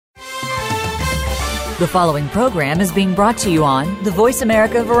The following program is being brought to you on the Voice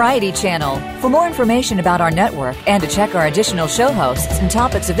America Variety Channel. For more information about our network and to check our additional show hosts and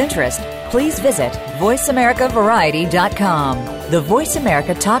topics of interest, please visit voiceamericavariety.com. The Voice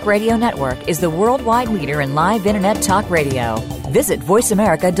America Talk Radio Network is the worldwide leader in live Internet talk radio. Visit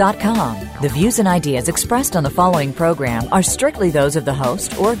voiceamerica.com. The views and ideas expressed on the following program are strictly those of the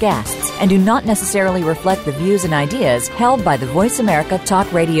host or guests and do not necessarily reflect the views and ideas held by the Voice America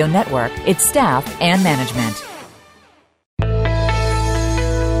Talk Radio Network, its staff, and management.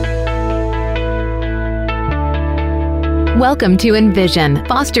 Welcome to Envision,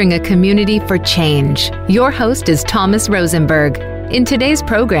 fostering a community for change. Your host is Thomas Rosenberg. In today's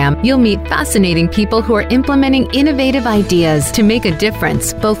program, you'll meet fascinating people who are implementing innovative ideas to make a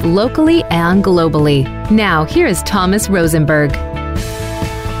difference, both locally and globally. Now, here is Thomas Rosenberg.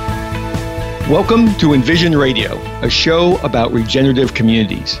 Welcome to Envision Radio, a show about regenerative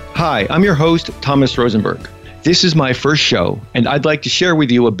communities. Hi, I'm your host, Thomas Rosenberg. This is my first show, and I'd like to share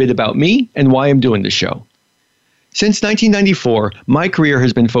with you a bit about me and why I'm doing this show. Since 1994, my career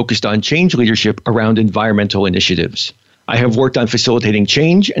has been focused on change leadership around environmental initiatives. I have worked on facilitating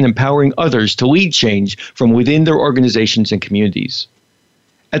change and empowering others to lead change from within their organizations and communities.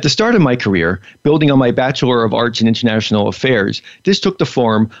 At the start of my career, building on my Bachelor of Arts in International Affairs, this took the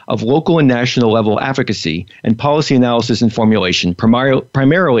form of local and national level advocacy and policy analysis and formulation,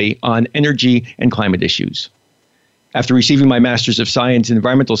 primarily on energy and climate issues. After receiving my Master's of Science in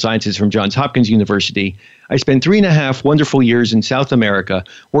Environmental Sciences from Johns Hopkins University, I spent 3.5 wonderful years in South America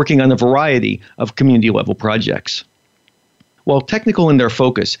working on a variety of community-level projects. While technical in their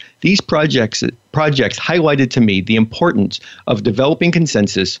focus, these projects highlighted to me the importance of developing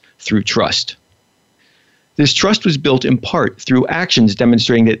consensus through trust. This trust was built in part through actions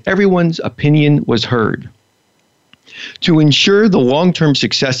demonstrating that everyone's opinion was heard. To ensure the long-term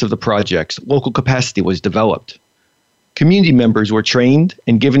success of the projects, local capacity was developed. Community members were trained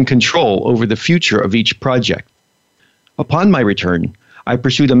and given control over the future of each project. Upon my return, I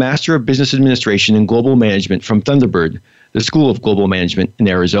pursued a Master of Business Administration and Global Management from Thunderbird, the School of Global Management in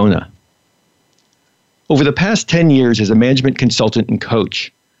Arizona. Over the past 10 years as a management consultant and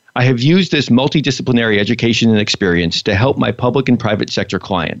coach, I have used this multidisciplinary education and experience to help my public and private sector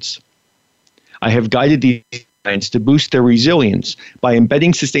clients. I have guided these clients to boost their resilience by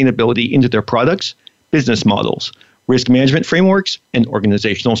embedding sustainability into their products, business models, risk management frameworks, and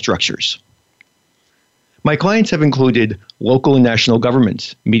organizational structures. My clients have included local and national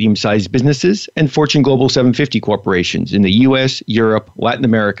governments, medium-sized businesses, and Fortune Global 750 corporations in the US, Europe, Latin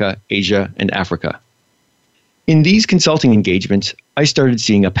America, Asia, and Africa. In these consulting engagements, I started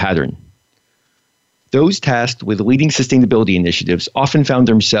seeing a pattern. Those tasked with leading sustainability initiatives often found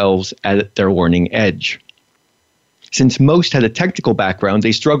themselves at their learning edge. Since most had a technical background,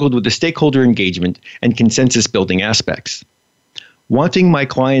 they struggled with the stakeholder engagement and consensus-building aspects. Wanting my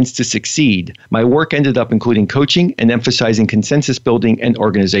clients to succeed, my work ended up including coaching and emphasizing consensus building and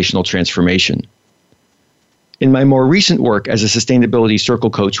organizational transformation. In my more recent work as a sustainability circle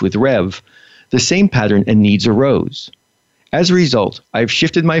coach with Rev, the same pattern and needs arose. As a result, I've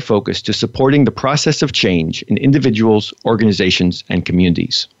shifted my focus to supporting the process of change in individuals, organizations, and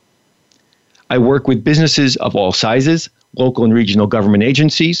communities. I work with businesses of all sizes, local and regional government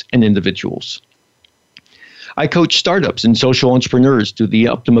agencies, and individuals. I coach startups and social entrepreneurs through the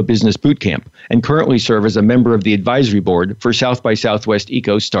Optima Business Bootcamp and currently serve as a member of the advisory board for South by Southwest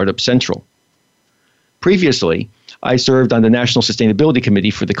Eco Startup Central. Previously, I served on the National Sustainability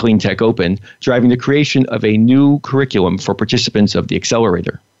Committee for the Clean Tech Open, driving the creation of a new curriculum for participants of the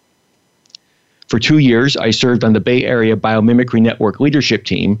accelerator. For 2 years, I served on the Bay Area Biomimicry Network leadership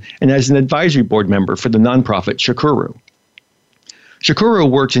team and as an advisory board member for the nonprofit Shukuru. Shukuru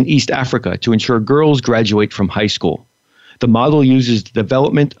works in East Africa to ensure girls graduate from high school. The model uses the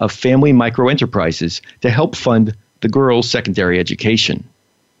development of family microenterprises to help fund the girls' secondary education.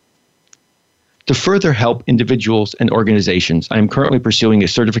 To further help individuals and organizations, I am currently pursuing a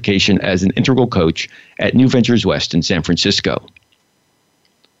certification as an integral coach at New Ventures West in San Francisco.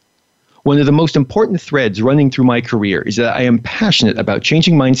 One of the most important threads running through my career is that I am passionate about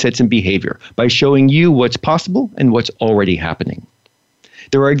changing mindsets and behavior by showing you what's possible and what's already happening.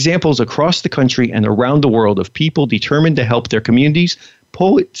 There are examples across the country and around the world of people determined to help their communities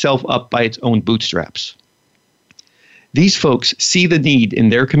pull itself up by its own bootstraps. These folks see the need in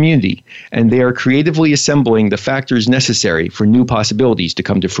their community, and they are creatively assembling the factors necessary for new possibilities to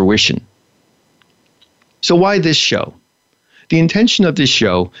come to fruition. So why this show? The intention of this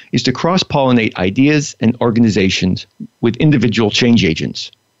show is to cross-pollinate ideas and organizations with individual change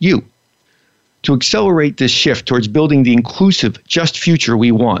agents, you, to accelerate this shift towards building the inclusive, just future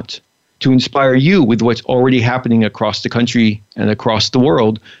we want, to inspire you with what's already happening across the country and across the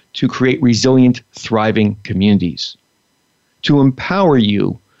world to create resilient, thriving communities, to empower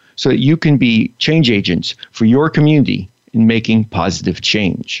you so that you can be change agents for your community in making positive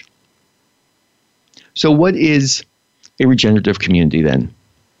change. So what is a regenerative community then?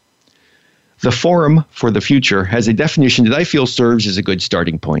 The Forum for the Future has a definition that I feel serves as a good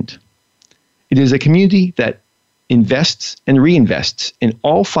starting point. It is a community that invests and reinvests in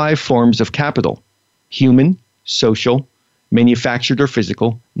all 5 forms of capital: human, social, manufactured or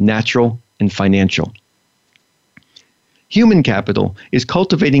physical, natural, and financial. Human capital is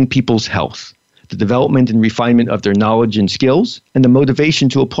cultivating people's health, the development and refinement of their knowledge and skills, and the motivation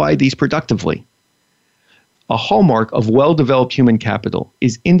to apply these productively. A hallmark of well-developed human capital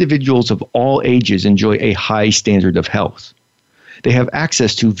is individuals of all ages enjoy a high standard of health. They have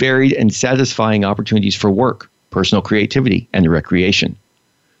access to varied and satisfying opportunities for work, personal creativity, and recreation.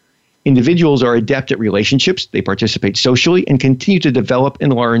 Individuals are adept at relationships, they participate socially, and continue to develop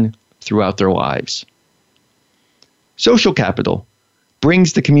and learn throughout their lives. Social capital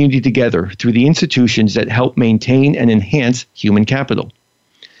brings the community together through the institutions that help maintain and enhance human capital.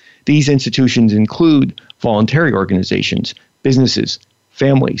 These institutions include voluntary organizations, businesses,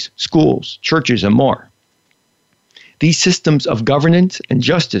 families, schools, churches, and more. These systems of governance and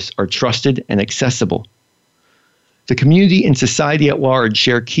justice are trusted and accessible. The community and society at large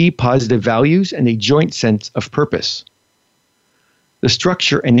share key positive values and a joint sense of purpose. The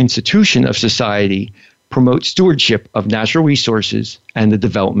structure and institution of society promote stewardship of natural resources and the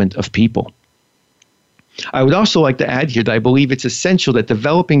development of people. I would also like to add here that I believe it's essential that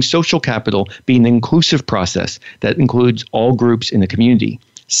developing social capital be an inclusive process that includes all groups in the community,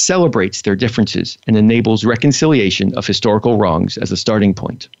 celebrates their differences, and enables reconciliation of historical wrongs as a starting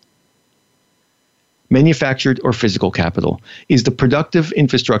point. Manufactured or physical capital is the productive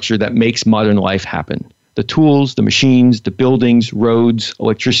infrastructure that makes modern life happen. The tools, the machines, the buildings, roads,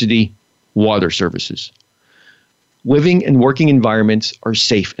 electricity, water services. Living and working environments are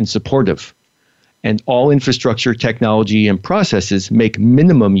safe and supportive, and all infrastructure, technology, and processes make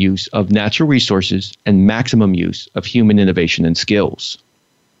minimum use of natural resources and maximum use of human innovation and skills.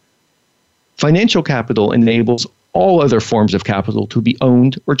 Financial capital enables all other forms of capital to be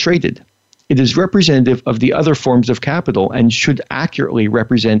owned or traded. It is representative of the other forms of capital and should accurately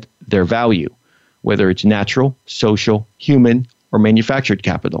represent their value, whether it's natural, social, human, or manufactured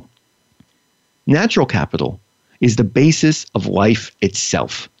capital. Natural capital is the basis of life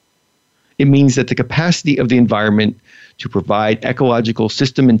itself. It means that the capacity of the environment to provide ecological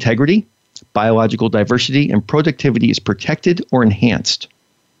system integrity, biological diversity, and productivity is protected or enhanced.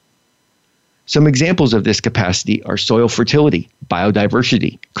 Some examples of this capacity are soil fertility,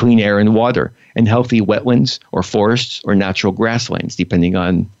 biodiversity, clean air and water, and healthy wetlands or forests or natural grasslands, depending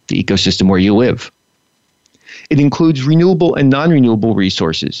on the ecosystem where you live. It includes renewable and non-renewable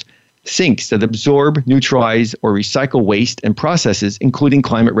resources, sinks that absorb, neutralize, or recycle waste, and processes, including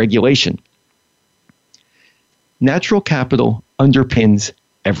climate regulation. Natural capital underpins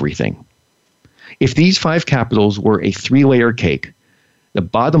everything. If these 5 capitals were a 3-layer cake, the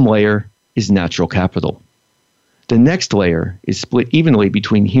bottom layer is natural capital. The next layer is split evenly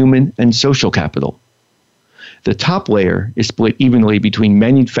between human and social capital. The top layer is split evenly between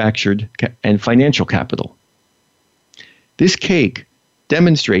manufactured and financial capital. This cake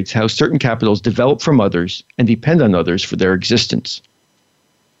demonstrates how certain capitals develop from others and depend on others for their existence.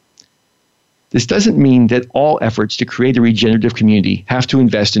 This doesn't mean that all efforts to create a regenerative community have to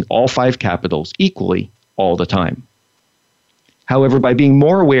invest in all 5 capitals equally all the time. However, by being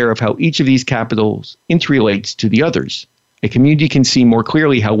more aware of how each of these capitals interrelates to the others, a community can see more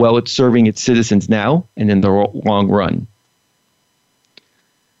clearly how well it's serving its citizens now and in the long run.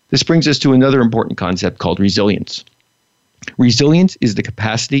 This brings us to another important concept called resilience. Resilience is the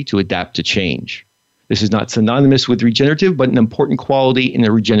capacity to adapt to change. This is not synonymous with regenerative, but an important quality in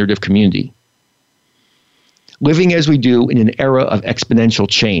a regenerative community. Living as we do in an era of exponential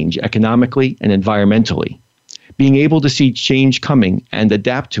change, economically and environmentally, being able to see change coming and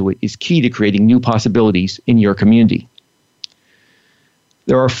adapt to it is key to creating new possibilities in your community.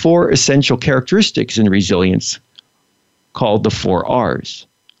 There are 4 essential characteristics in resilience called the 4 R's.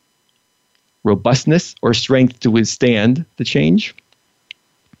 Robustness, or strength to withstand the change.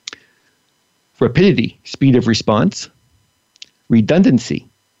 Rapidity, speed of response. Redundancy,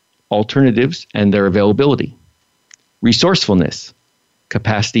 alternatives and their availability. Resourcefulness,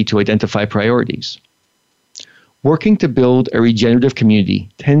 capacity to identify priorities. Working to build a regenerative community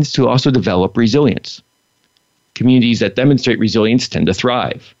tends to also develop resilience. Communities that demonstrate resilience tend to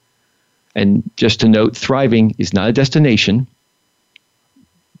thrive. And just to note, thriving is not a destination,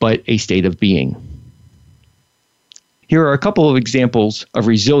 but a state of being. Here are a couple of examples of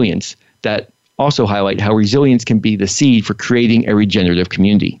resilience that also highlight how resilience can be the seed for creating a regenerative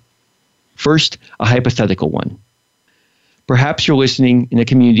community. First, a hypothetical one. Perhaps you're listening in a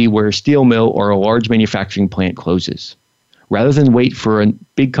community where a steel mill or a large manufacturing plant closes. Rather than wait for a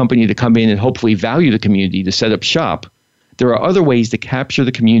big company to come in and hopefully value the community to set up shop, there are other ways to capture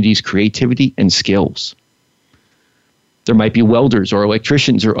the community's creativity and skills. There might be welders or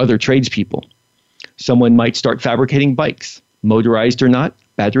electricians or other tradespeople. Someone might start fabricating bikes, motorized or not,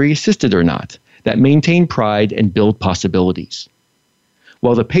 battery assisted or not, that maintain pride and build possibilities.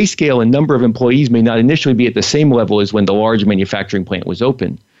 While the pay scale and number of employees may not initially be at the same level as when the large manufacturing plant was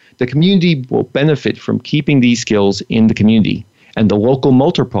open, the community will benefit from keeping these skills in the community, and the local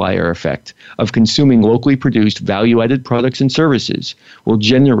multiplier effect of consuming locally produced value-added products and services will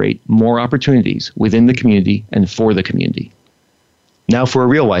generate more opportunities within the community and for the community. Now for a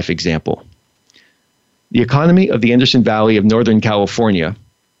real-life example. The economy of the Anderson Valley of Northern California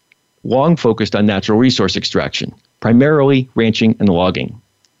long focused on natural resource extraction, primarily ranching and logging.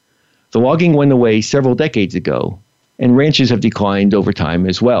 The logging went away several decades ago, and ranches have declined over time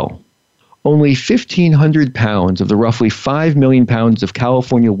as well. Only 1,500 pounds of the roughly 5 million pounds of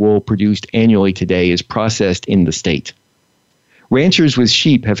California wool produced annually today is processed in the state. Ranchers with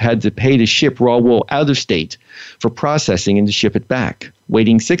sheep have had to pay to ship raw wool out of state for processing and to ship it back,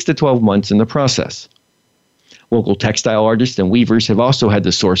 waiting 6 to 12 months in the process. Local textile artists and weavers have also had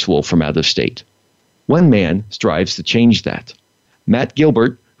to source wool from out of state. One man strives to change that. Matt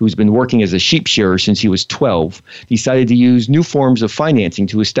Gilbert, who's been working as a sheep shearer since he was 12, decided to use new forms of financing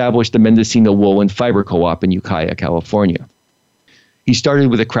to establish the Mendocino Wool and Fiber Co-op in Ukiah, California. He started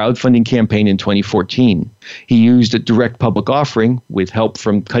with a crowdfunding campaign in 2014. He used a direct public offering with help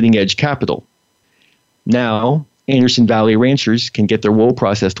from Cutting Edge Capital. Now, Anderson Valley ranchers can get their wool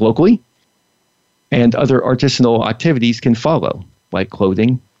processed locally, and other artisanal activities can follow, like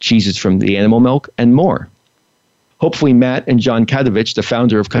clothing, cheeses from the animal milk, and more. Hopefully, Matt and John Kadovich, the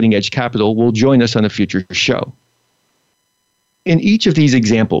founder of Cutting Edge Capital, will join us on a future show. In each of these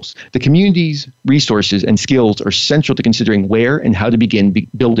examples, the community's resources and skills are central to considering where and how to begin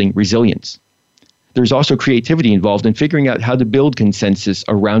building resilience. There's also creativity involved in figuring out how to build consensus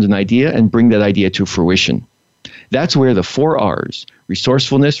around an idea and bring that idea to fruition. That's where the 4 R's,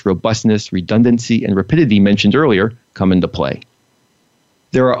 resourcefulness, robustness, redundancy, and rapidity mentioned earlier, come into play.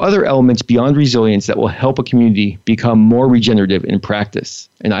 There are other elements beyond resilience that will help a community become more regenerative in practice,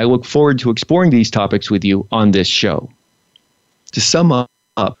 and I look forward to exploring these topics with you on this show. To sum up,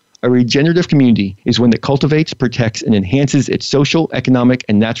 a regenerative community is one that cultivates, protects, and enhances its social, economic,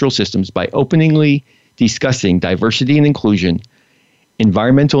 and natural systems by openly discussing diversity and inclusion,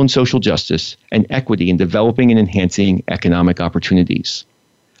 environmental and social justice, and equity in developing and enhancing economic opportunities.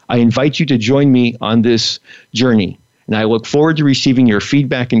 I invite you to join me on this journey, and I look forward to receiving your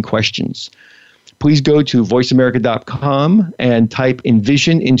feedback and questions. Please go to voiceamerica.com and type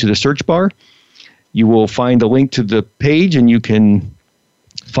Envision into the search bar. You will find a link to the page, and you can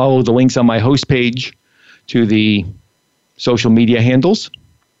follow the links on my host page to the social media handles.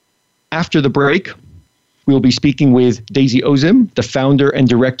 After the break, we will be speaking with Daisy Ozim, the founder and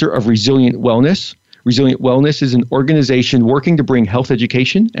director of Resilient Wellness. Resilient Wellness is an organization working to bring health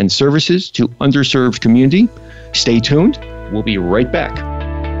education and services to underserved community. Stay tuned. We'll be right back.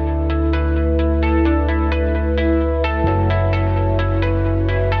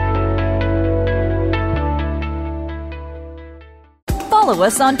 Follow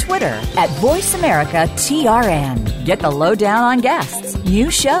us on Twitter at VoiceAmericaTRN. Get the lowdown on guests,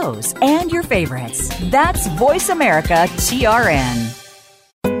 new shows, and your favorites. That's VoiceAmericaTRN.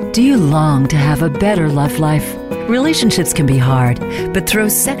 Do you long to have a better love life? Relationships can be hard, but throw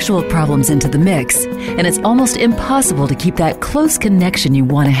sexual problems into the mix, and it's almost impossible to keep that close connection you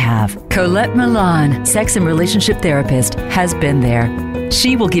want to have. Colette Milan, sex and relationship therapist, has been there.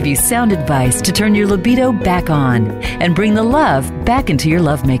 She will give you sound advice to turn your libido back on and bring the love back into your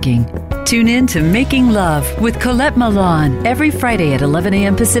lovemaking. Tune in to Making Love with Colette Milan every Friday at 11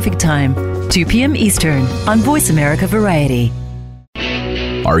 a.m. Pacific Time, 2 p.m. Eastern on Voice America Variety.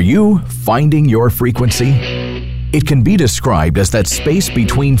 Are you finding your frequency? It can be described as that space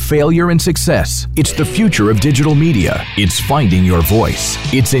between failure and success. It's the future of digital media. It's finding your voice.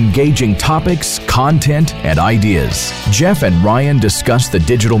 It's engaging topics, content, and ideas. Jeff and Ryan discuss the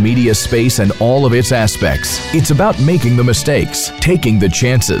digital media space and all of its aspects. It's about making the mistakes, taking the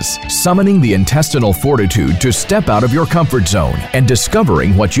chances, summoning the intestinal fortitude to step out of your comfort zone, and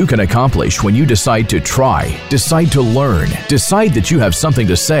discovering what you can accomplish when you decide to try, decide to learn, decide that you have something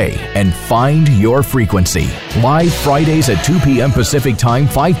to say, and find your frequency. Live live Fridays at 2 p.m. Pacific Time,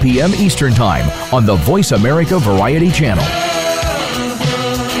 5 p.m. Eastern Time on the Voice America Variety Channel.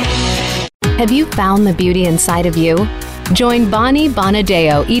 Have you found the beauty inside of you? Join Bonnie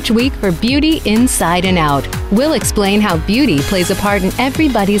Bonadeo each week for Beauty Inside and Out. We'll explain how beauty plays a part in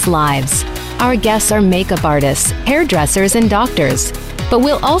everybody's lives. Our guests are makeup artists, hairdressers, and doctors. But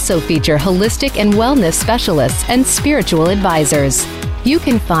we'll also feature holistic and wellness specialists and spiritual advisors. You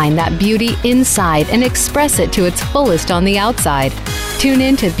can find that beauty inside and express it to its fullest on the outside. Tune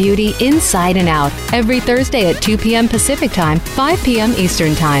in to Beauty Inside and Out every Thursday at 2 p.m. Pacific Time, 5 p.m.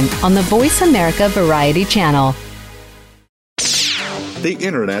 Eastern Time on the Voice America Variety Channel. The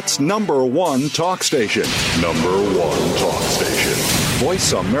Internet's #1 talk station. #1 talk station.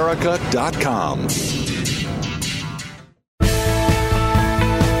 VoiceAmerica.com.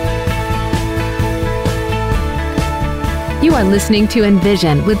 You are listening to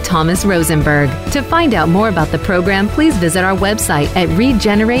Envision with Thomas Rosenberg. To find out more about the program, please visit our website at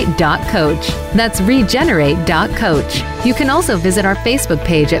regenerate.coach. That's regenerate.coach. You can also visit our Facebook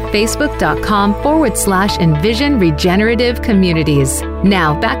page at facebook.com/Envision Regenerative Communities.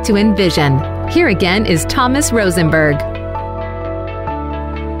 Now back to Envision. Here again is Thomas Rosenberg.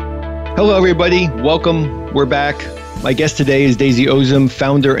 Hello, everybody. Welcome. We're back. My guest today is Daisy Ozum,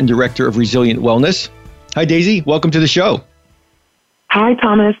 founder and director of Resilient Wellness. Hi, Daisy. Welcome to the show. Hi,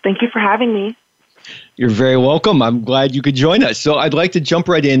 Thomas. Thank you for having me. You're very welcome. I'm glad you could join us. So I'd like to jump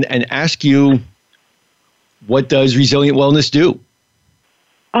right in and ask you, what does Resilient Wellness do?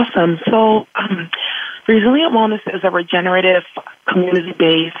 Awesome. So Resilient Wellness is a regenerative,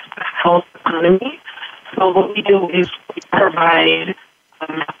 community-based health economy. So what we do is we provide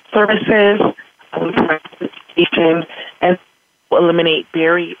services, we provide education, and eliminate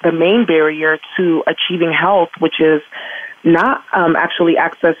the main barrier to achieving health, which is not actually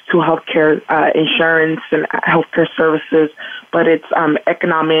access to healthcare insurance and healthcare services, but it's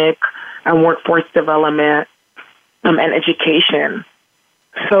economic and workforce development and education.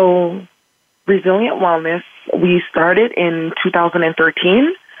 So Resilient Wellness, we started in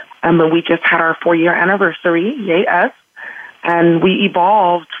 2013, and we just had our 4-year anniversary, yay us, and we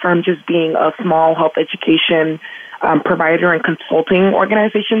evolved from just being a small health education provider and consulting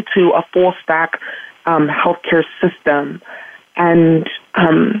organization to a full stack healthcare system. And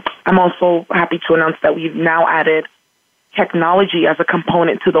I'm also happy to announce that we've now added technology as a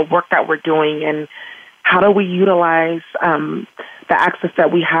component to the work that we're doing. And how do we utilize the access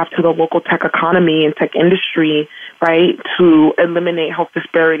that we have to the local tech economy and tech industry, right, to eliminate health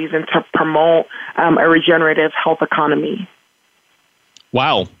disparities and to promote a regenerative health economy?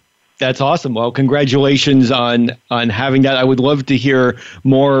 Wow. That's awesome. Well, congratulations on having that. I would love to hear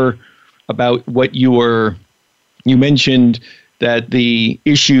more about what you mentioned that the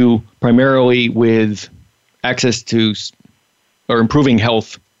issue primarily with access to or improving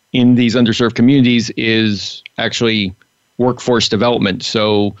health in these underserved communities is actually workforce development.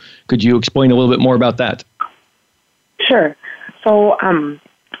 So could you explain a little bit more about that? Sure. So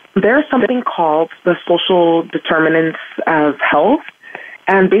there's something called the social determinants of health.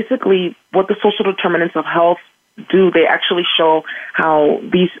 And basically what the social determinants of health do, they actually show how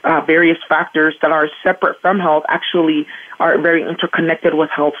these various factors that are separate from health actually are very interconnected with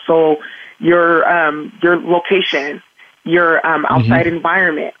health. So your location, your outside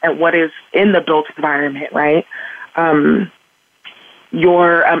environment, and what is in the built environment, right?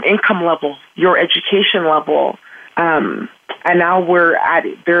 Your income level, your education level, and now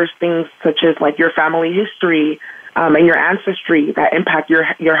there's things such as like your family history and your ancestry that impact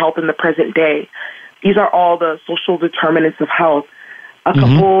your health in the present day. These are all the social determinants of health.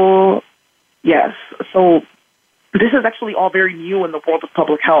 Yes. So this is actually all very new in the world of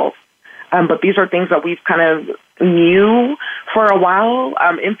public health. But these are things that we've kind of knew for a while,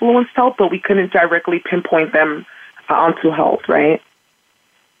 influenced health, but we couldn't directly pinpoint them onto health, right?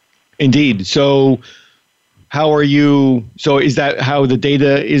 Indeed. So is that how the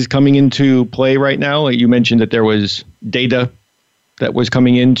data is coming into play right now? You mentioned that there was data that was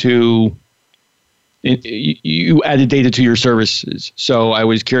coming into, you added data to your services. So I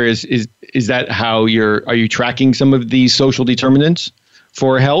was curious, is that how are you tracking some of these social determinants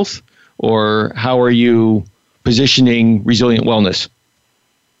for health, or how are you positioning Resilient Wellness?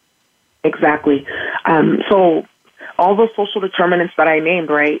 Exactly. So all the social determinants that I named,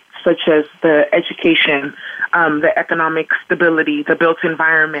 right, such as the education, the economic stability, the built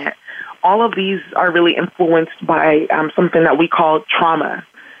environment, all of these are really influenced by something that we call trauma,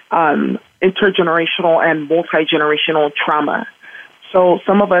 intergenerational and multi-generational trauma. So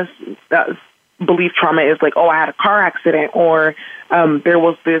some of us believe trauma is like, oh, I had a car accident, or there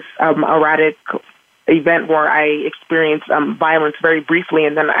was this erratic event where I experienced violence very briefly,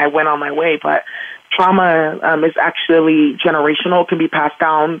 and then I went on my way. But trauma is actually generational, can be passed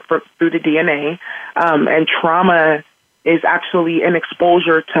down through the DNA, and trauma is actually an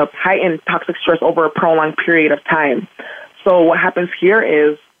exposure to heightened toxic stress over a prolonged period of time. So what happens here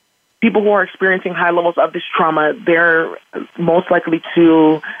is people who are experiencing high levels of this trauma, they're most likely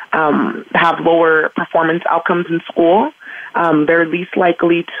to have lower performance outcomes in school. They're least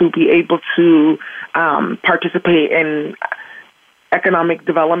likely to be able to participate in economic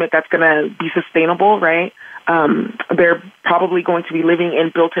development that's going to be sustainable, right? They're probably going to be living in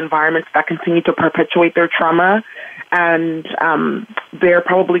built environments that continue to perpetuate their trauma, and they're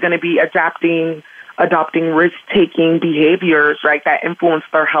probably going to be adopting risk-taking behaviors, right, that influence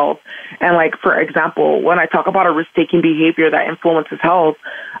their health. And like, for example, when I talk about a risk-taking behavior that influences health,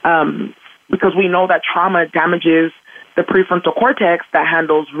 because we know that trauma damages the prefrontal cortex that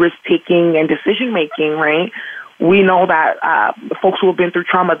handles risk-taking and decision-making, right? We know that folks who have been through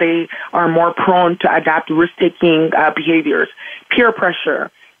trauma, they are more prone to adapt risk-taking behaviors, peer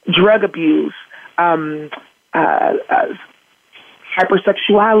pressure, drug abuse,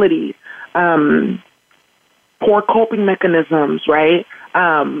 hypersexuality, poor coping mechanisms, right?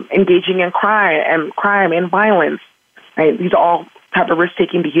 Engaging in crime and violence, right? These are all type of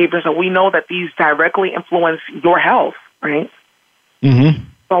risk-taking behaviors, and we know that these directly influence your health, right? Mm-hmm.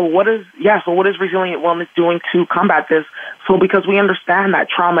 So what is Resilient Wellness doing to combat this? So because we understand that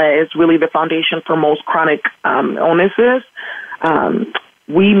trauma is really the foundation for most chronic illnesses,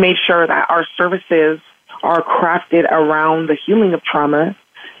 we made sure that our services are crafted around the healing of trauma.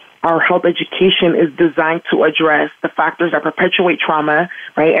 Our health education is designed to address the factors that perpetuate trauma,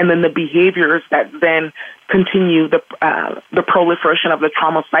 right? And then the behaviors that then continue the proliferation of the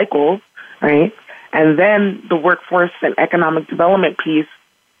trauma cycle, right? And then the workforce and economic development piece,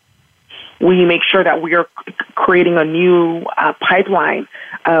 we make sure that we are creating a new pipeline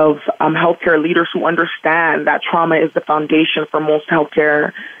of healthcare leaders who understand that trauma is the foundation for most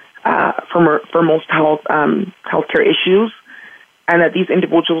healthcare, for most healthcare issues, and that these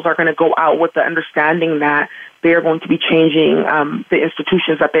individuals are going to go out with the understanding that they are going to be changing the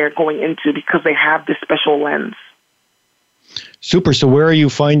institutions that they're going into because they have this special lens. Super. So where are you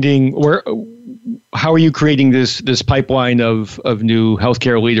how are you creating this pipeline of new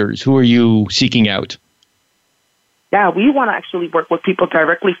healthcare leaders? Who are you seeking out? Yeah, we want to actually work with people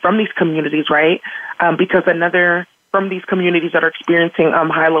directly from these communities, right? Because from these communities that are experiencing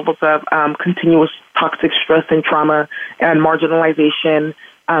high levels of continuous toxic stress and trauma and marginalization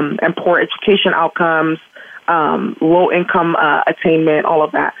and poor education outcomes, low income attainment, all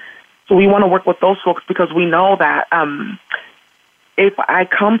of that. So we want to work with those folks because we know that if I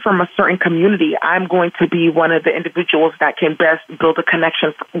come from a certain community, I'm going to be one of the individuals that can best build a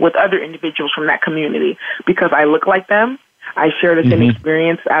connection with other individuals from that community because I look like them, I share the same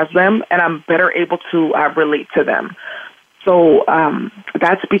experience as them, and I'm better able to relate to them. So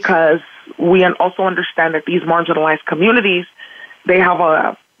that's because we also understand that these marginalized communities,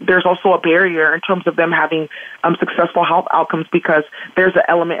 there's also a barrier in terms of them having successful health outcomes because there's an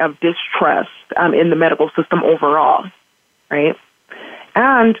element of distrust in the medical system overall, right?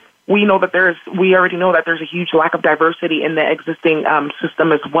 And we already know that there's a huge lack of diversity in the existing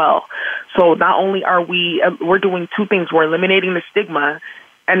system as well. So not only are we're doing two things. We're eliminating the stigma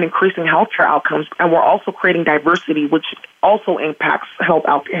and increasing healthcare outcomes, and we're also creating diversity, which also impacts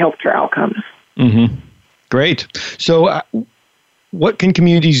healthcare outcomes. Mm-hmm. Great. So what can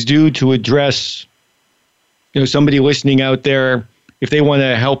communities do to address, somebody listening out there, if they want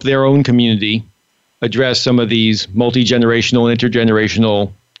to help their own community address some of these multi-generational and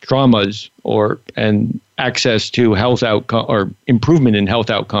intergenerational traumas and access to health outcome or improvement in health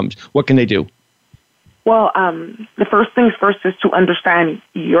outcomes? What can they do? Well, the first things first is to understand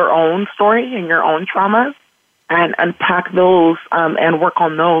your own story and your own trauma and unpack those and work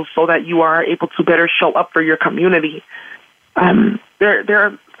on those so that you are able to better show up for your community. I'm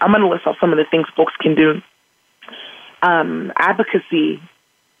going to list off some of the things folks can do. Advocacy,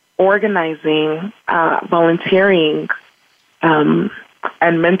 organizing, volunteering, and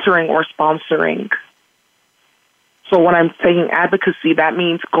mentoring or sponsoring. So when I'm saying advocacy, that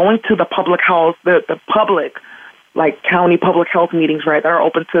means going to the public health, the public, like county public health meetings, right, that are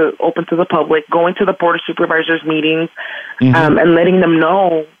open to the public, going to the Board of Supervisors meetings, and letting them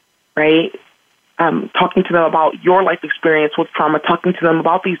know, right, talking to them about your life experience with trauma, talking to them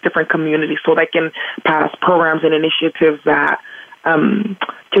about these different communities so they can pass programs and initiatives that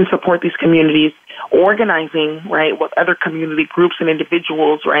can support these communities, organizing, right, with other community groups and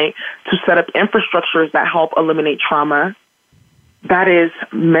individuals, right, to set up infrastructures that help eliminate trauma. That is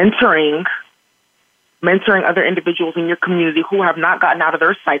mentoring, mentoring other individuals in your community who have not gotten out of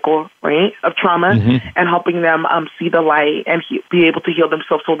their cycle, right, of trauma, and helping them see the light and be able to heal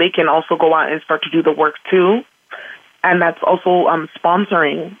themselves so they can also go out and start to do the work too. And that's also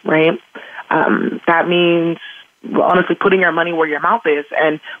sponsoring, right? That means, honestly, putting your money where your mouth is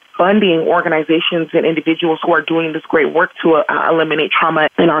and funding organizations and individuals who are doing this great work to eliminate trauma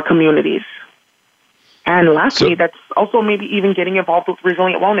in our communities. And lastly, that's also maybe even getting involved with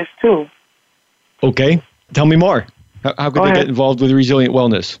Resilient Wellness too. Okay. Tell me more. How can they get involved with Resilient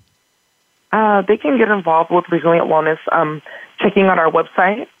Wellness? They can get involved with Resilient Wellness checking out our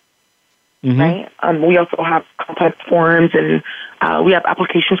website. Right. We also have contact forms, and we have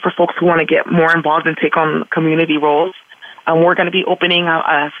applications for folks who want to get more involved and take on community roles. We're going to be opening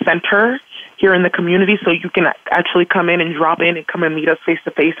a center here in the community, so you can actually come in and drop in and come and meet us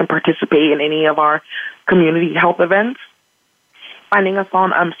face-to-face and participate in any of our community health events. Finding us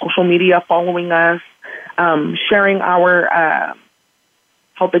on social media, following us, sharing our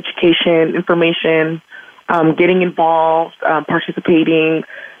health education information, getting involved, participating.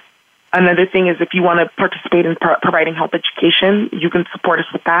 Another thing is if you want to participate in providing health education, you can support us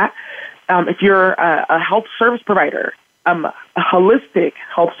with that. If you're a health service provider, a holistic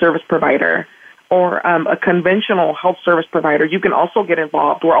health service provider, or a conventional health service provider, you can also get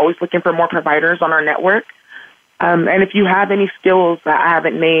involved. We're always looking for more providers on our network. And if you have any skills that I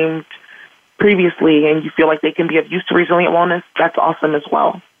haven't named previously and you feel like they can be of use to Resilient Wellness, that's awesome as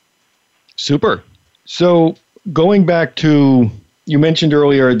well. Super. So going back to, you mentioned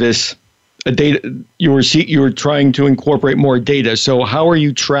earlier this data, you were trying to incorporate more data. So how are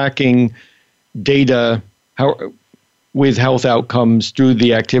you tracking data with health outcomes through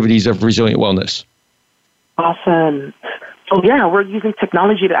the activities of Resilient Wellness? Awesome. So we're using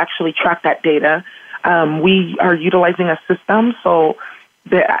technology to actually track that data. We are utilizing a system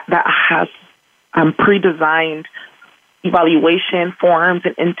that has pre-designed evaluation forms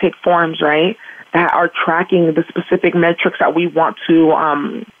and intake forms, right, that are tracking the specific metrics that we want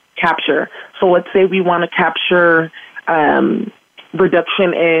to capture. So let's say we want to capture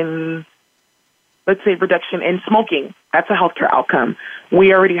reduction in smoking. That's a healthcare outcome.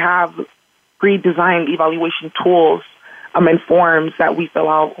 We already have pre-designed evaluation tools and forms that we fill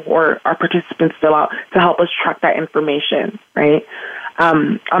out or our participants fill out to help us track that information, right?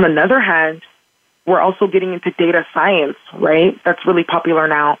 On another hand, we're also getting into data science, right? That's really popular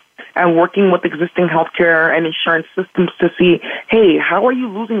now. And working with existing healthcare and insurance systems to see, hey, how are you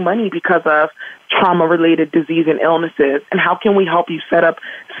losing money because of trauma-related disease and illnesses? And how can we help you set up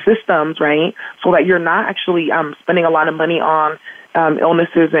systems, right, so that you're not actually spending a lot of money on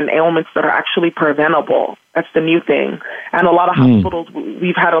illnesses and ailments that are actually preventable? That's the new thing. And a lot of hospitals,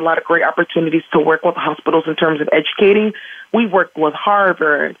 we've had a lot of great opportunities to work with hospitals in terms of educating. We worked with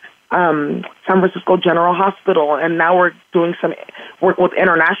Harvard, San Francisco General Hospital, and now we're doing some work with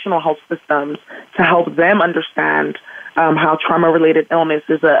international health systems to help them understand how trauma-related illness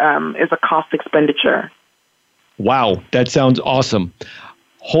is a cost expenditure. Wow, that sounds awesome.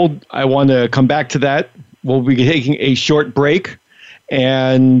 I want to come back to that. We'll be taking a short break,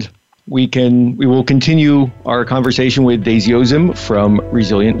 and we will continue our conversation with Daisy Ozim from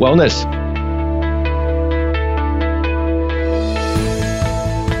Resilient Wellness.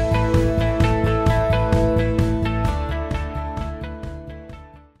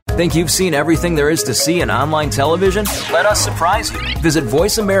 Think you've seen everything there is to see in online television? Let us surprise you. Visit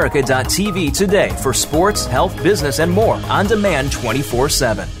voiceamerica.tv today for sports, health, business, and more on demand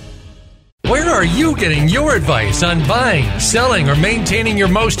 24/7. Where are you getting your advice on buying, selling, or maintaining your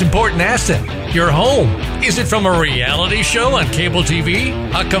most important asset, your home? Is it from a reality show on cable TV,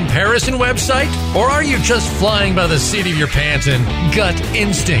 a comparison website, or are you just flying by the seat of your pants and gut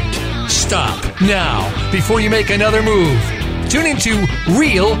instinct? Stop now before you make another move. Tune into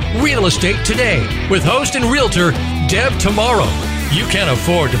Real Estate Today with host and realtor Deb Tomorrow. You can't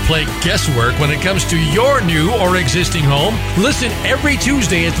afford to play guesswork when it comes to your new or existing home. Listen every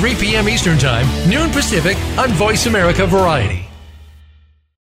Tuesday at 3 p.m. Eastern Time, noon Pacific on Voice America Variety.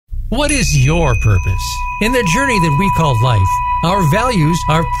 What is your purpose? In the journey that we call life, our values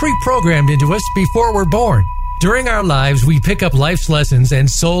are pre-programmed into us before we're born. During our lives, we pick up life's lessons and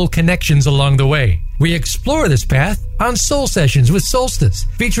soul connections along the way. We explore this path on Soul Sessions with Solstice,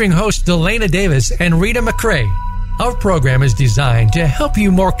 featuring hosts Delana Davis and Rita McCrae. Our program is designed to help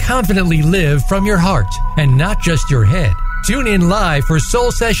you more confidently live from your heart and not just your head. Tune in live for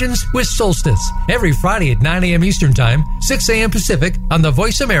Soul Sessions with Solstice every Friday at 9 a.m. Eastern Time, 6 a.m. Pacific on the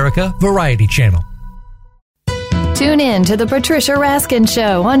Voice America Variety Channel. Tune in to The Patricia Raskin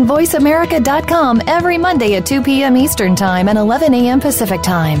Show on VoiceAmerica.com every Monday at 2 p.m. Eastern Time and 11 a.m. Pacific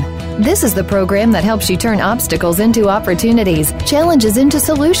Time. This is the program that helps you turn obstacles into opportunities, challenges into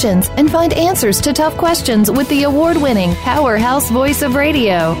solutions, and find answers to tough questions with the award-winning powerhouse voice of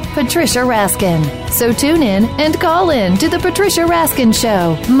radio, Patricia Raskin. So tune in and call in to The Patricia Raskin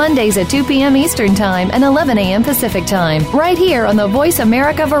Show, Mondays at 2 p.m. Eastern Time and 11 a.m. Pacific Time, right here on the Voice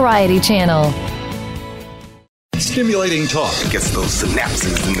America Variety Channel. Stimulating talk. It gets those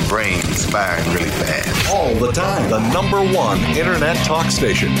synapses in the brain firing really fast. All the time. The #1 Internet talk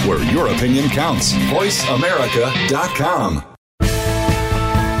station where your opinion counts. VoiceAmerica.com.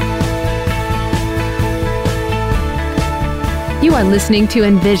 You are listening to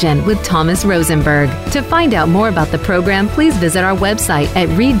Envision with Thomas Rosenberg. To find out more about the program, please visit our website at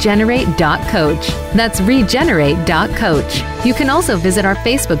regenerate.coach. That's regenerate.coach. You can also visit our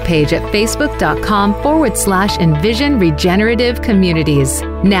Facebook page at facebook.com/Envision Regenerative Communities.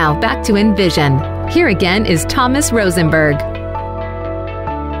 Now back to Envision. Here again is Thomas Rosenberg.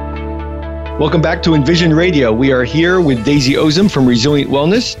 Welcome back to Envision Radio. We are here with Daisy Ozum from Resilient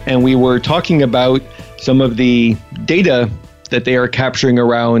Wellness, and we were talking about some of the data that they are capturing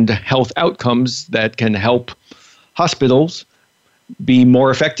around health outcomes that can help hospitals be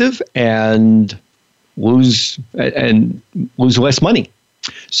more effective and lose less money.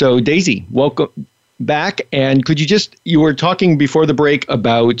 So Daisy, welcome back. And you were talking before the break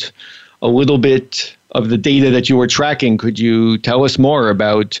about a little bit of the data that you were tracking. Could you tell us more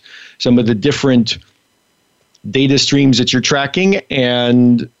about some of the different data streams that you're tracking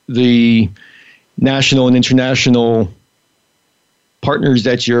and the national and international partners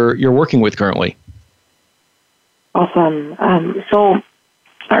that you're working with currently? Awesome. So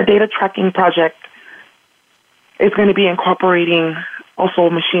our data tracking project is going to be incorporating also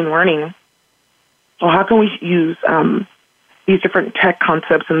machine learning. So how can we use these different tech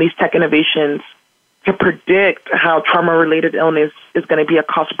concepts and these tech innovations to predict how trauma-related illness is going to be a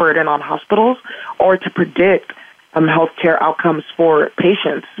cost burden on hospitals, or to predict healthcare outcomes for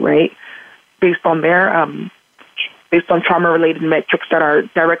patients, right? Based on trauma-related metrics that are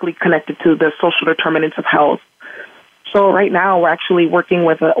directly connected to the social determinants of health. So right now, we're actually working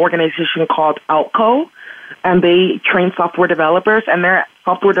with an organization called Outco, and they train software developers, and their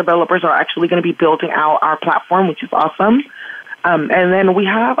software developers are actually going to be building out our platform, which is awesome. And then we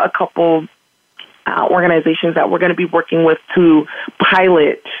have a couple organizations that we're going to be working with to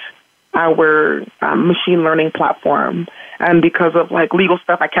pilot our machine learning platform. And because of legal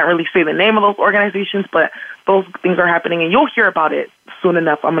stuff, I can't really say the name of those organizations, but those things are happening, and you'll hear about it soon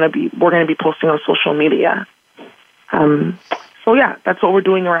enough. We're going to be posting on social media. So yeah, that's what we're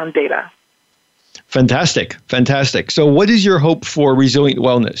doing around data. Fantastic. So what is your hope for Resilient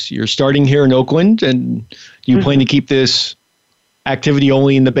Wellness? You're starting here in Oakland, and do you plan to keep this activity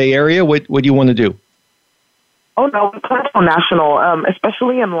only in the Bay Area? What do you want to do? Oh, no, we plan to go national,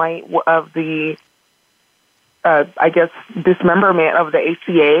 especially in light of the dismemberment of the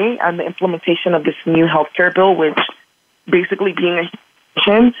ACA and the implementation of this new healthcare bill, which basically being a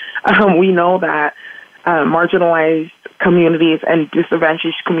we know that marginalized communities and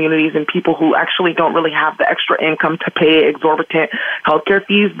disadvantaged communities and people who actually don't really have the extra income to pay exorbitant healthcare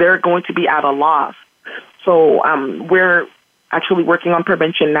fees, they're going to be at a loss. So we're actually working on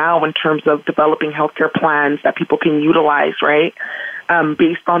prevention now in terms of developing healthcare plans that people can utilize, right?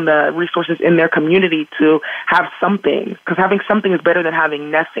 Based on the resources in their community to have something, because having something is better than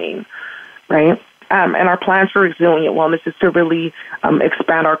having nothing, right? And our plans for Resilient Wellness is to really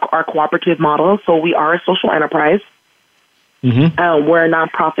expand our cooperative model. So we are a social enterprise. Mm-hmm. We're a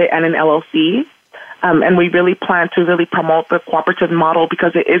nonprofit and an LLC. And we really plan to really promote the cooperative model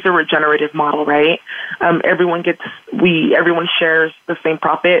because it is a regenerative model, right? Everyone shares the same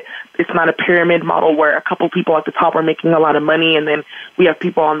profit. It's not a pyramid model where a couple people at the top are making a lot of money and then we have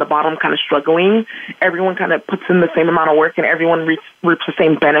people on the bottom kind of struggling. Everyone kind of puts in the same amount of work and everyone reaps the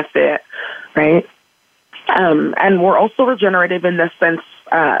same benefit, right? And we're also regenerative in the sense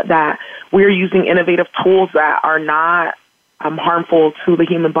that we're using innovative tools that are not harmful to the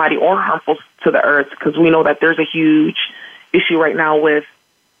human body or harmful to the earth, because we know that there's a huge issue right now with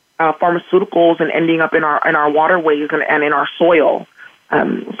pharmaceuticals and ending up in our waterways and in our soil.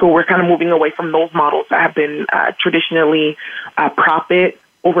 So we're kind of moving away from those models that have been traditionally profit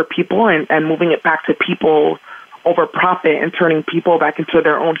over people and moving it back to people over profit and turning people back into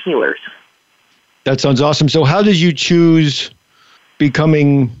their own healers. That sounds awesome. So how did you choose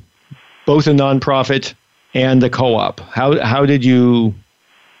becoming both a nonprofit and a co-op?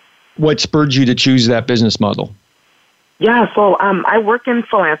 What spurred you to choose that business model? Yeah, so I work in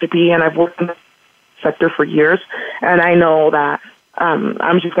philanthropy and I've worked in the sector for years, and I know that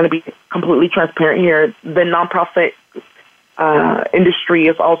I'm just going to be completely transparent here. The nonprofit industry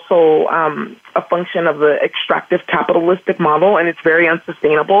is also a function of the extractive capitalistic model, and it's very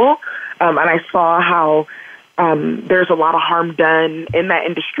unsustainable. And I saw how there's a lot of harm done in that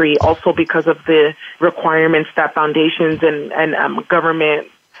industry also because of the requirements that foundations and government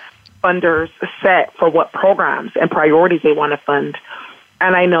funders set for what programs and priorities they want to fund.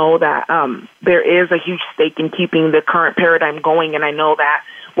 And I know that there is a huge stake in keeping the current paradigm going, and I know that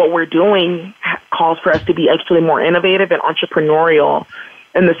what we're doing calls for us to be actually more innovative and entrepreneurial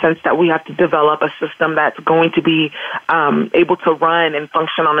in the sense that we have to develop a system that's going to be able to run and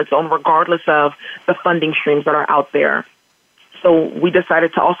function on its own regardless of the funding streams that are out there. So we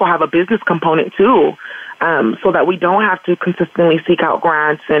decided to also have a business component too, so that we don't have to consistently seek out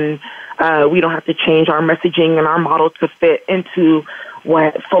grants and we don't have to change our messaging and our model to fit into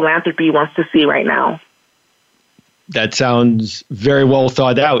what philanthropy wants to see right now. That sounds very well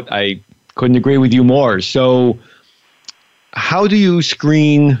thought out. I couldn't agree with you more. So how do you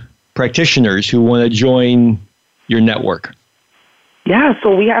screen practitioners who want to join your network? Yeah,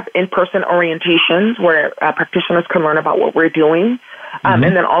 so we have in-person orientations where practitioners can learn about what we're doing. And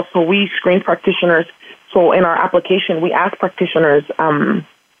then also we screen practitioners. So in our application, we ask practitioners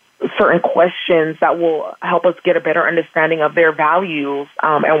certain questions that will help us get a better understanding of their values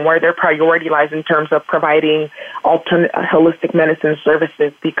and where their priority lies in terms of providing alternate holistic medicine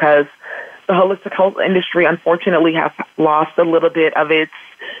services, because the holistic health industry, unfortunately, has lost a little bit of its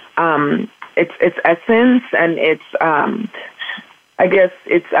essence and its, I guess,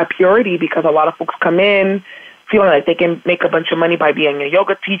 its purity, because a lot of folks come in feeling like they can make a bunch of money by being a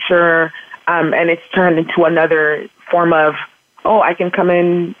yoga teacher, and it's turned into another form of, I can come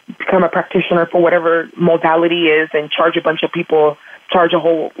in, become a practitioner for whatever modality is and charge a bunch of people, charge a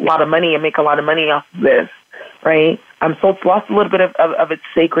whole lot of money and make a lot of money off of this, right? So it's lost a little bit of its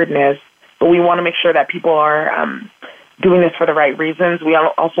sacredness, but we want to make sure that people are doing this for the right reasons. We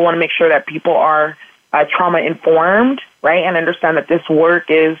also want to make sure that people are trauma-informed, right, and understand that this work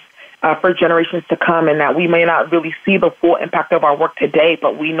is for generations to come and that we may not really see the full impact of our work today,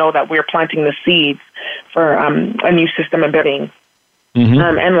 but we know that we're planting the seeds for a new system embedding.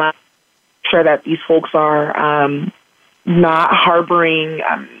 And make sure that these folks are not harboring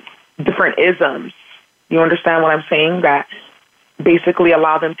different isms. You understand what I'm saying? That basically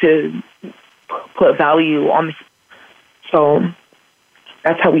allow them to put value on. So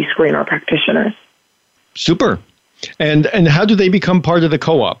that's how we screen our practitioners. Super. And how do they become part of the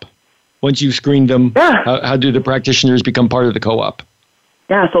co-op? Once you've screened them, how do the practitioners become part of the co-op?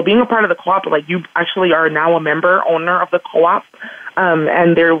 Yeah, so being a part of the co-op, like you actually are now a member, owner of the co-op,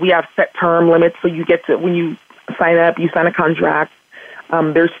 and there we have set term limits. So you get to, when you sign up, you sign a contract.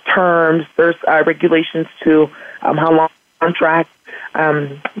 There's terms, there's regulations to how long contract.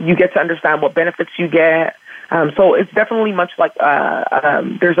 You get to understand what benefits you get. So it's definitely much like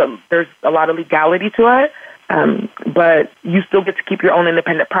there's a lot of legality to it. But you still get to keep your own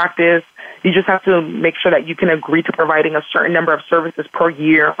independent practice. You just have to make sure that you can agree to providing a certain number of services per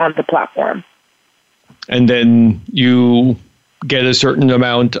year on the platform. And then you get a certain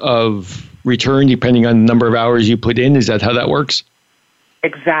amount of return depending on the number of hours you put in. Is that how that works?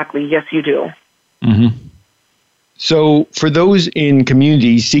 Exactly. Yes, you do. So for those in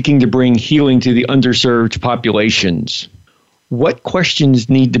communities seeking to bring healing to the underserved populations, what questions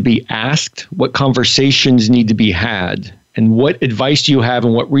need to be asked? What conversations need to be had? And what advice do you have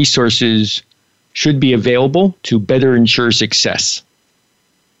and what resources should be available to better ensure success?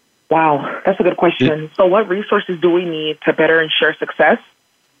 Wow, that's a good question. So what resources do we need to better ensure success?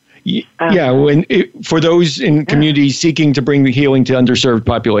 For those in communities seeking to bring the healing to underserved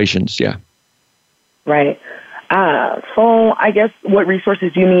populations, Right. So I guess what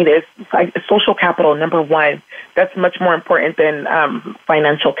resources you need is like social capital, number one. That's much more important than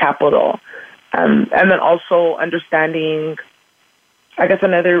financial capital. And then also understanding, I guess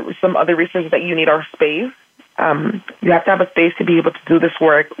some other resources that you need are space. You have to have a space to be able to do this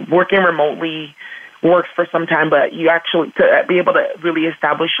work. Working remotely works for some time, but you actually, to be able to really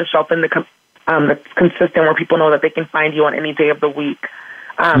establish yourself in that's consistent where people know that they can find you on any day of the week.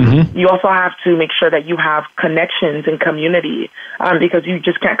 You also have to make sure that you have connections in community, because you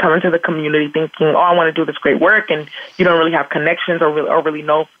just can't come into the community thinking, I want to do this great work, and you don't really have connections or really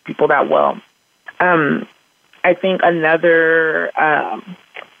know people that well. I think some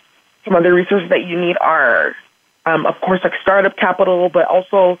other resources that you need are, of course, like startup capital, but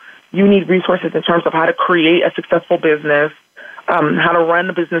also you need resources in terms of how to create a successful business, how to run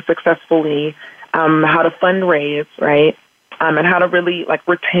a business successfully, how to fundraise, right? And how to really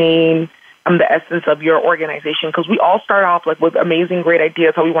retain the essence of your organization. Because we all start off with amazing, great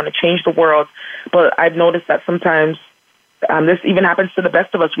ideas, how we want to change the world. But I've noticed that sometimes This even happens to the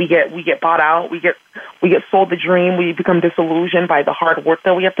best of us. We get bought out. We get sold the dream. We become disillusioned by the hard work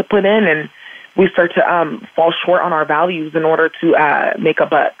that we have to put in, and we start to fall short on our values in order to make a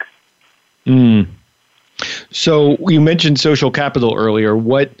buck. So you mentioned social capital earlier.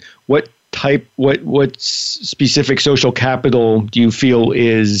 What specific social capital do you feel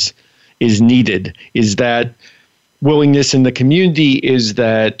is needed? Is that willingness in the community? Is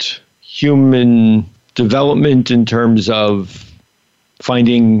that human development in terms of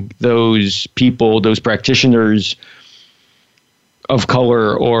finding those people, those practitioners of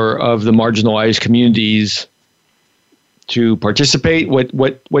color or of the marginalized communities to participate?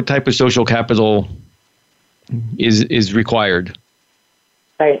 What type of social capital is required?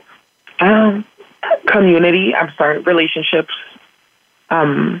 Right. Relationships,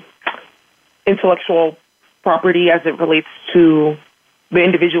 intellectual property as it relates to the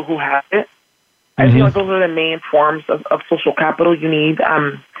individual who has it. I feel like those are the main forms of social capital. You need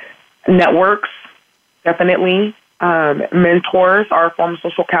networks, definitely. Mentors are a form of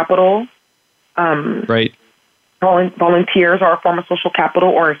social capital. Right. Volunteers are a form of social capital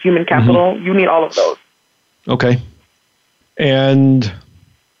or human capital. You need all of those. Okay. And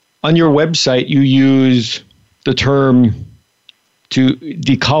on your website, you use the term to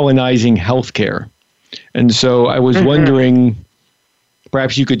decolonizing healthcare. And so I was wondering,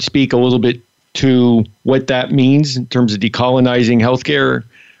 perhaps you could speak a little bit to what that means in terms of decolonizing healthcare,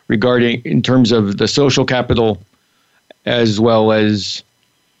 in terms of the social capital, as well as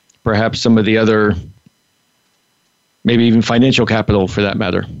perhaps some of the other, maybe even financial capital for that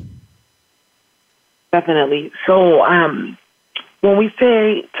matter. Definitely. So when we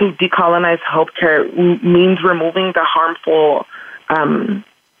say to decolonize healthcare, it means removing the harmful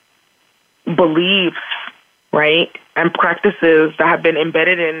beliefs, right, and practices that have been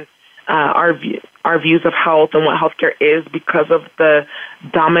embedded in our views of health and what healthcare is because of the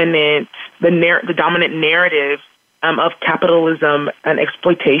dominant narrative of capitalism and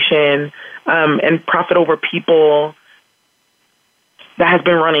exploitation and profit over people that has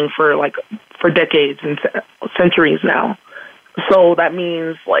been running for decades and centuries now. So that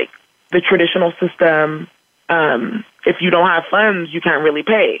means like the traditional system, if you don't have funds, you can't really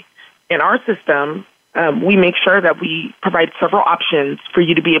pay. In our system, we make sure that we provide several options for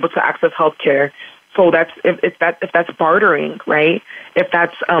you to be able to access healthcare. So that's if that's bartering, right? If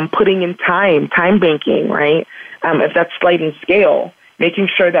that's putting in time banking, right? If that's sliding scale, making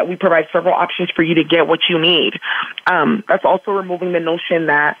sure that we provide several options for you to get what you need. That's also removing the notion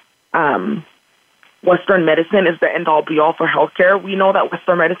that Western medicine is the end-all, be-all for healthcare. We know that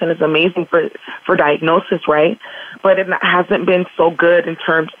Western medicine is amazing for diagnosis, right? But it hasn't been so good in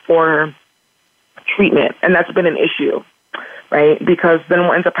terms for treatment, and that's been an issue, right? Because then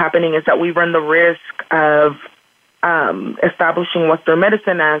what ends up happening is that we run the risk of establishing Western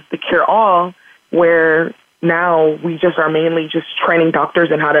medicine as the cure-all, where now we just are mainly just training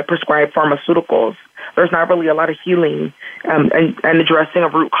doctors in how to prescribe pharmaceuticals. There's not really a lot of healing and addressing a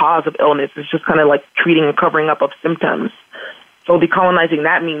root cause of illness. It's just kind of like treating and covering up of symptoms. So decolonizing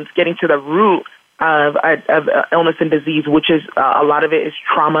that means getting to the root of illness and disease, which is a lot of it is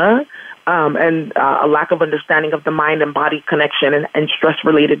trauma and a lack of understanding of the mind and body connection and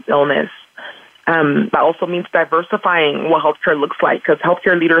stress-related illness. That also means diversifying what healthcare looks like, because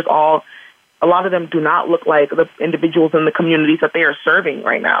healthcare leaders a lot of them do not look like the individuals in the communities that they are serving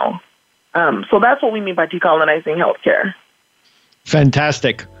right now. So that's what we mean by decolonizing healthcare.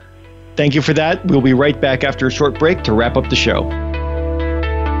 Fantastic. Thank you for that. We'll be right back after a short break to wrap up the show.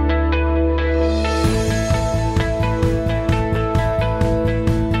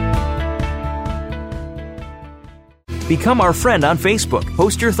 Become our friend on Facebook.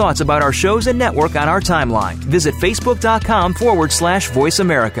 Post your thoughts about our shows and network on our timeline. Visit Facebook.com/Voice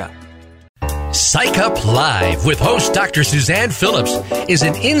America. Psych Up Live with host Dr. Suzanne Phillips is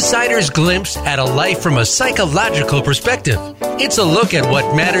an insider's glimpse at a life from a psychological perspective. It's a look at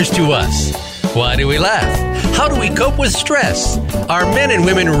what matters to us. Why do we laugh? How do we cope with stress? Are men and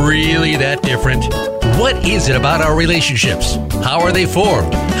women really that different? What is it about our relationships? How are they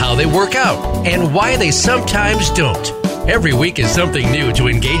formed? How they work out? And why they sometimes don't? Every week is something new to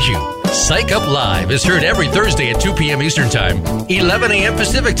engage you. Psych Up Live is heard every Thursday at 2 p.m. Eastern Time, 11 a.m.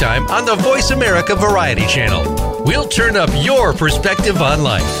 Pacific Time on the Voice America Variety Channel. We'll turn up your perspective on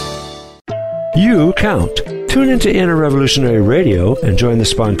life. You count. Tune into Inner Revolutionary Radio and join the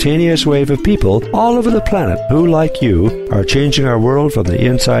spontaneous wave of people all over the planet who, like you, are changing our world from the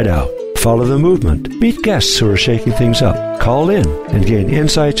inside out. Follow the movement. Meet guests who are shaking things up. Call in and gain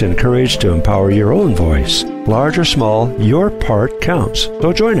insights and courage to empower your own voice. Large or small, your part counts.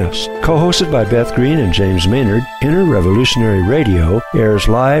 So join us. Co-hosted by Beth Green and James Maynard, Inner Revolutionary Radio airs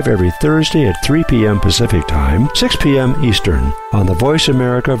live every Thursday at 3 p.m. Pacific Time, 6 p.m. Eastern on the Voice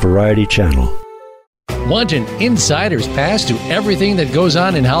America Variety Channel. Want an insider's pass to everything that goes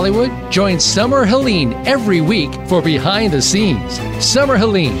on in Hollywood? Join Summer Helene every week for Behind the Scenes. Summer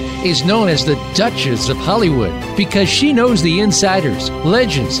Helene is known as the Duchess of Hollywood because she knows the insiders,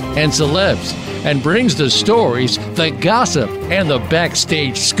 legends, and celebs and brings the stories, the gossip, and the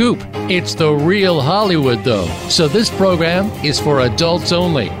backstage scoop. It's the real Hollywood, though, so this program is for adults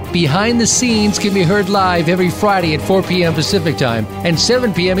only. Behind the Scenes can be heard live every Friday at 4 p.m. Pacific Time and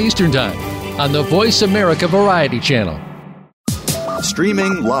 7 p.m. Eastern Time on the Voice America Variety Channel.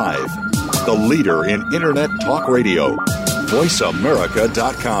 Streaming live, the leader in Internet talk radio,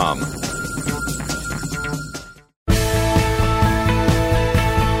 voiceamerica.com.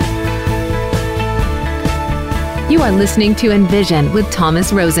 You are listening to Envision with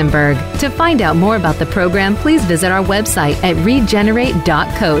Thomas Rosenberg. To find out more about the program, please visit our website at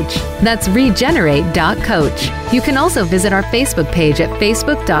regenerate.coach. That's regenerate.coach. You can also visit our Facebook page at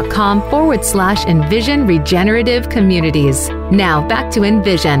facebook.com/Envision Regenerative Communities. Now back to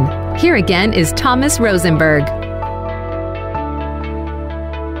Envision. Here again is Thomas Rosenberg.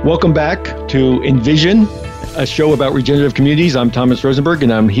 Welcome back to Envision, a show about regenerative communities. I'm Thomas Rosenberg,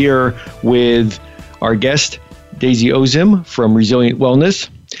 and I'm here with our guest, Daisy Ozim from Resilient Wellness.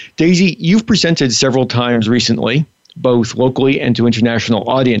 Daisy, you've presented several times recently, both locally and to international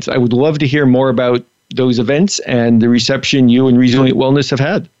audience. I would love to hear more about those events and the reception you and Resilient Wellness have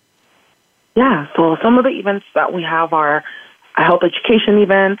had. Yeah, so some of the events that we have are health education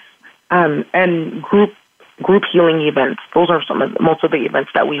events and group healing events. Those are most of the events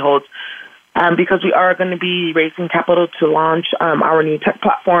that we hold because we are going to be raising capital to launch our new tech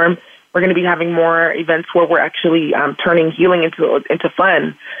platform. We're going to be having more events where we're actually turning healing into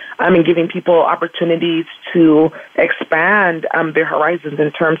fun and giving people opportunities to expand their horizons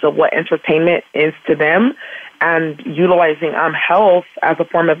in terms of what entertainment is to them and utilizing health as a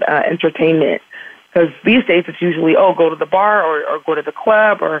form of entertainment. Because these days it's usually, go to the bar or go to the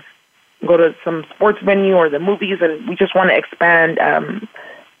club or go to some sports venue or the movies, and we just want to expand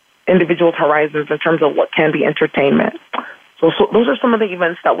individuals' horizons in terms of what can be entertainment. So those are some of the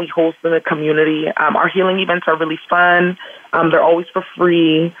events that we host in the community. Our healing events are really fun. They're always for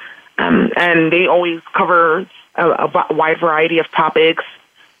free, and they always cover a wide variety of topics.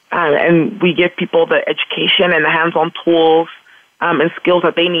 And we give people the education and the hands-on tools and skills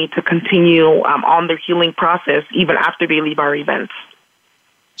that they need to continue on their healing process even after they leave our events.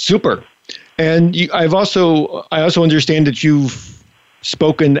 Super. And I also understand that you've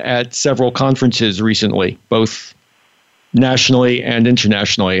spoken at several conferences recently, both nationally and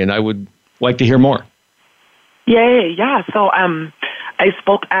internationally, and I would like to hear more. Yeah. So I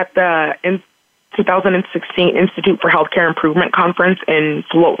spoke at the 2016 Institute for Healthcare Improvement Conference in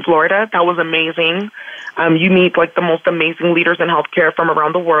Florida. That was amazing. You meet the most amazing leaders in healthcare from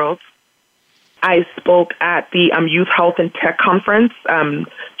around the world. I spoke at the Youth Health and Tech Conference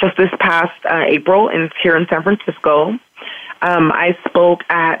just this past April here in San Francisco. I spoke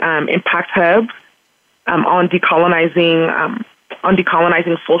at Impact Hub on decolonizing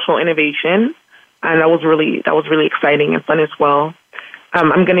social innovation, and that was really exciting and fun as well.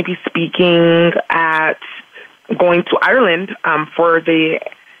 I'm going to be going to Ireland for the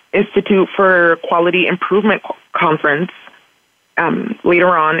Institute for Quality Improvement Conference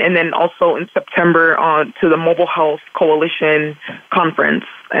later on, and then also in September to the Mobile Health Coalition Conference,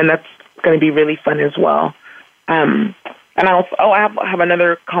 and that's going to be really fun as well. And I have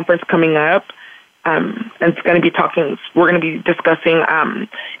another conference coming up. And we're going to be discussing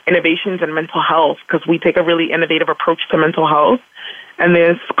innovations in mental health because we take a really innovative approach to mental health. And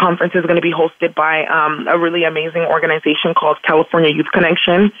this conference is going to be hosted by a really amazing organization called California Youth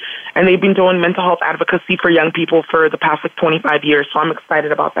Connection. And they've been doing mental health advocacy for young people for the past 25 years. So I'm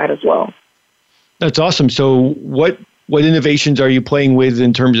excited about that as well. That's awesome. So what innovations are you playing with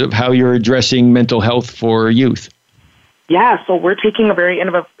in terms of how you're addressing mental health for youth? Yeah, so we're taking a very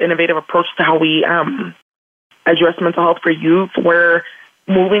innovative approach to how we address mental health for youth. We're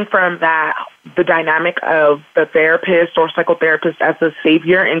moving from the dynamic of the therapist or psychotherapist as a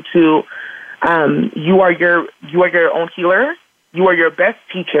savior into you are your own healer. You are your best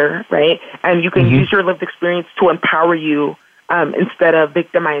teacher, right? And you can use your lived experience to empower you instead of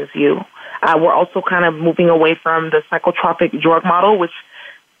victimize you. We're also kind of moving away from the psychotropic drug model, which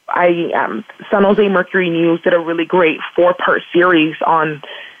San Jose Mercury News did a really great 4-part series on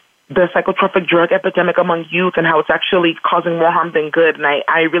the psychotropic drug epidemic among youth and how it's actually causing more harm than good. And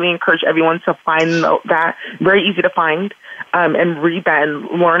I really encourage everyone to find that. Very easy to find, and read that and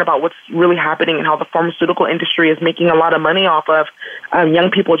learn about what's really happening and how the pharmaceutical industry is making a lot of money off of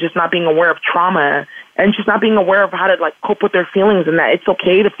young people just not being aware of trauma and just not being aware of how to like cope with their feelings, and that it's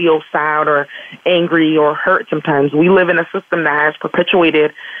okay to feel sad or angry or hurt sometimes. We live in a system that has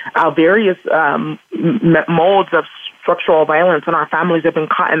perpetuated various modes of structural violence, and our families have been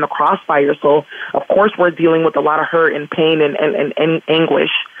caught in the crossfire. So, of course, we're dealing with a lot of hurt and pain and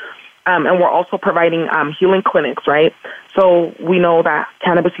anguish. And we're also providing healing clinics, right? So we know that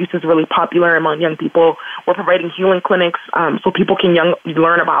cannabis use is really popular among young people. We're providing healing clinics so people can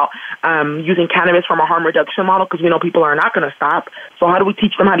learn about using cannabis from a harm reduction model, because we know people are not going to stop. So how do we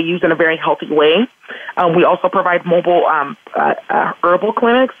teach them how to use it in a very healthy way? We also provide mobile herbal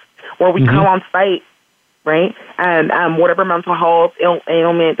clinics where we come on site, right? And whatever mental health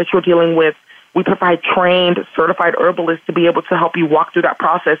ailment that you're dealing with, we provide trained, certified herbalists to be able to help you walk through that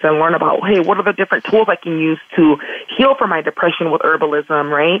process and learn about, hey, what are the different tools I can use to heal from my depression with herbalism,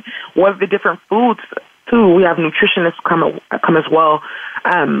 right? What are the different foods, too? We have nutritionists come as well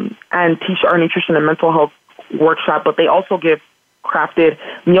and teach our nutrition and mental health workshop, but they also give crafted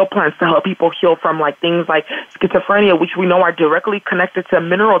meal plans to help people heal from like things like schizophrenia, which we know are directly connected to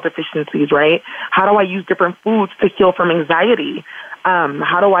mineral deficiencies, right? How do I use different foods to heal from anxiety?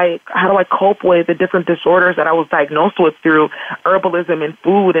 How do I cope with the different disorders that I was diagnosed with through herbalism and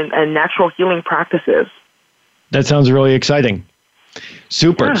food and natural healing practices? That sounds really exciting.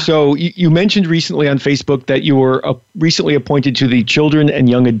 Super. Yeah. So you mentioned recently on Facebook that you were recently appointed to the Children and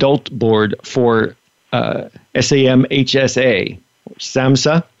Young Adult Board for SAMHSA,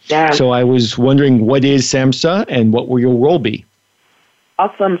 SAMHSA. Yeah. So I was wondering, what is SAMHSA and what will your role be?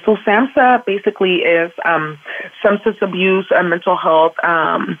 Awesome. So SAMHSA basically is substance abuse and mental health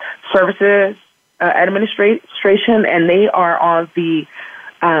services administration, and they are on the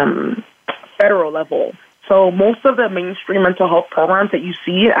federal level. So most of the mainstream mental health programs that you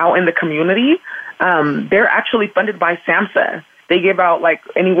see out in the community, they're actually funded by SAMHSA. They give out like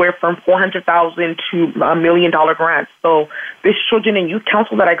anywhere from $400,000 to $1 million grants. So this Children and Youth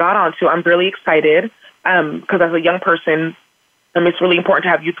Council that I got onto, I'm really excited because as a young person, it's really important to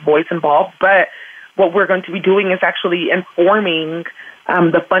have youth voice involved. But what we're going to be doing is actually informing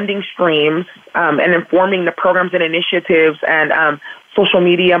the funding streams and informing the programs and initiatives and social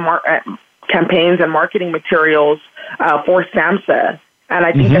media campaigns and marketing materials for SAMHSA. And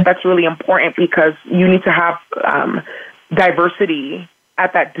I think that that's really important because you need to have diversity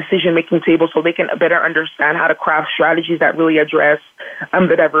at that decision-making table so they can better understand how to craft strategies that really address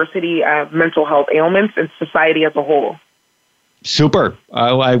the diversity of mental health ailments in society as a whole. Super.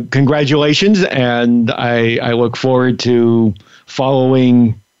 Congratulations, and I look forward to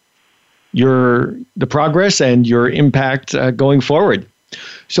following the progress and your impact going forward.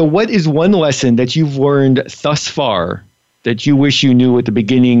 So what is one lesson that you've learned thus far that you wish you knew at the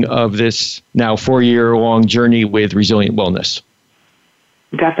beginning of this now 4-year-long journey with Resilient Wellness?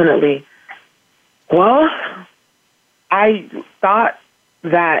 Definitely. Well, I thought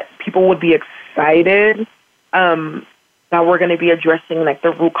that people would be excited that we're going to be addressing like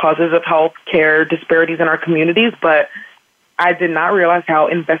the root causes of health care disparities in our communities, but I did not realize how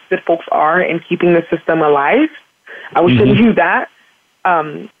invested folks are in keeping the system alive. I wish I knew that.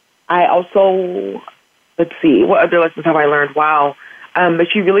 I also, let's see, what other lessons have I learned? Wow. That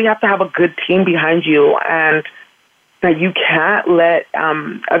you really have to have a good team behind you and that you can't let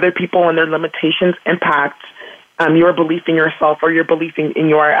other people and their limitations impact your belief in yourself or your belief in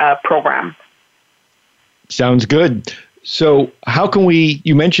your program. Sounds good. So how can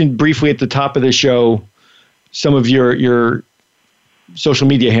you mentioned briefly at the top of the show some of your social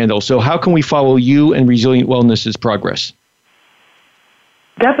media handles. So how can we follow you and Resilient Wellness's progress?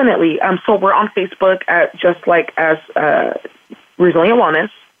 Definitely. So we're on Facebook at just like as Resilient Wellness.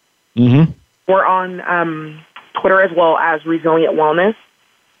 We're on Twitter as well as Resilient Wellness.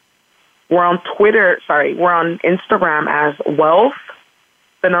 We're on Instagram as Wealth,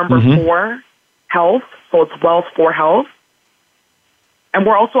 the number 4, Health. So it's Wealth for Health. And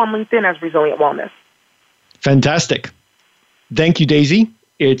we're also on LinkedIn as Resilient Wellness. Fantastic. Thank you, Daisy.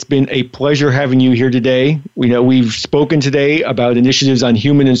 It's been a pleasure having you here today. We know we've spoken today about initiatives on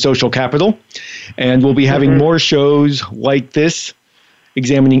human and social capital, and we'll be having more shows like this,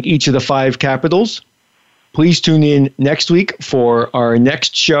 examining each of the 5 capitals. Please tune in next week for our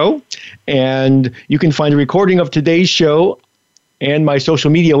next show, and you can find a recording of today's show and my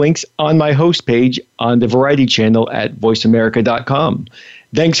social media links on my host page on the Variety channel at voiceamerica.com.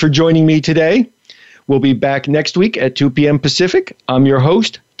 Thanks for joining me today. We'll be back next week at 2 p.m. Pacific. I'm your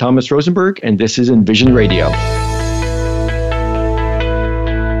host, Thomas Rosenberg, and this is Envision Radio.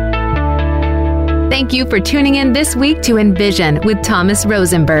 Thank you for tuning in this week to Envision with Thomas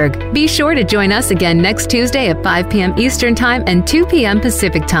Rosenberg. Be sure to join us again next Tuesday at 5 p.m. Eastern Time and 2 p.m.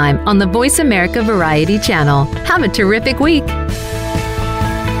 Pacific Time on the Voice America Variety Channel. Have a terrific week.